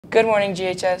Good morning,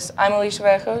 GHS. I'm Alicia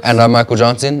Vallejos. And I'm Michael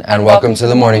Johnson, and welcome to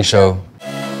the morning show.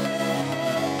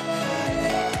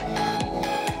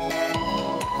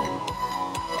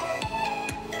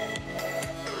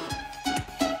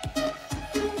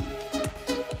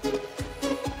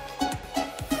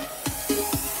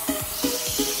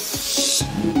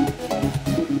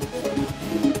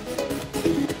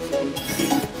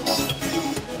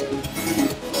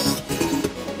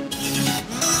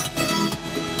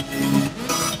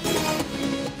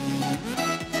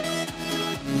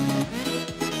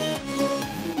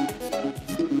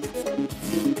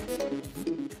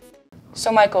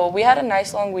 So Michael, we had a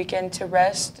nice long weekend to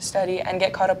rest, study, and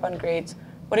get caught up on grades.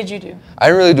 What did you do? I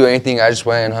didn't really do anything. I just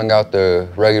went and hung out the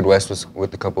rugged west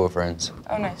with a couple of friends.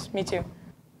 Oh, nice. Me too.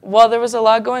 Well, there was a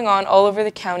lot going on all over the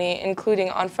county,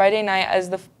 including on Friday night as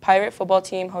the Pirate football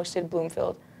team hosted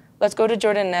Bloomfield. Let's go to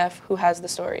Jordan Neff, who has the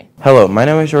story. Hello, my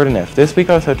name is Jordan Neff. This week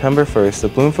on September 1st, the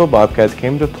Bloomfield Bobcats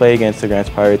came to play against the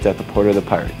Grants Pirates at the Port of the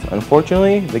Pirates.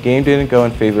 Unfortunately, the game didn't go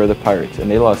in favor of the Pirates, and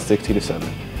they lost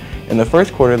 60-7. In the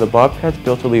first quarter, the Bobcats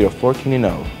built a lead of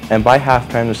 14-0, and by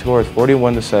halftime the score was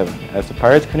 41-7, as the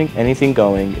Pirates couldn't get anything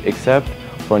going except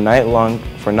for Knight Long's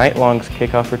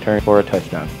kickoff return for a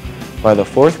touchdown. By the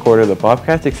fourth quarter, the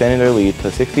Bobcats extended their lead to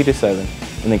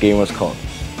 60-7, and the game was called.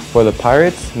 For the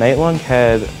Pirates, Knight Long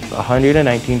had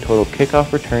 119 total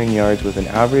kickoff return yards with an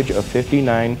average of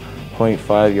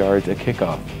 59.5 yards a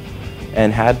kickoff,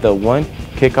 and had the one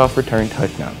kickoff return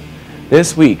touchdown.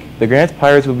 This week, the Grants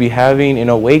Pirates will be having an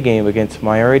away game against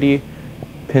Moriarty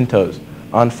Pintos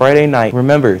on Friday night.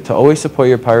 Remember to always support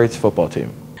your Pirates football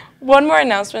team. One more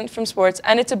announcement from sports,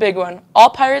 and it's a big one. All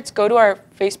Pirates, go to our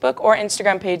Facebook or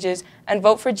Instagram pages and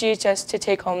vote for GHS to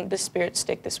take home the Spirit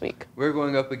Stick this week. We're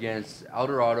going up against El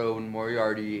Dorado and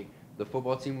Moriarty, the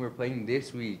football team we're playing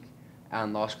this week,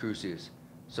 and Las Cruces.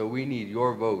 So we need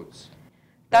your votes.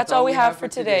 That's all we have for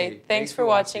today. Thanks for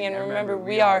watching, and remember,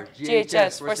 we are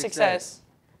GHS for success.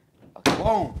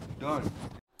 Boom, done.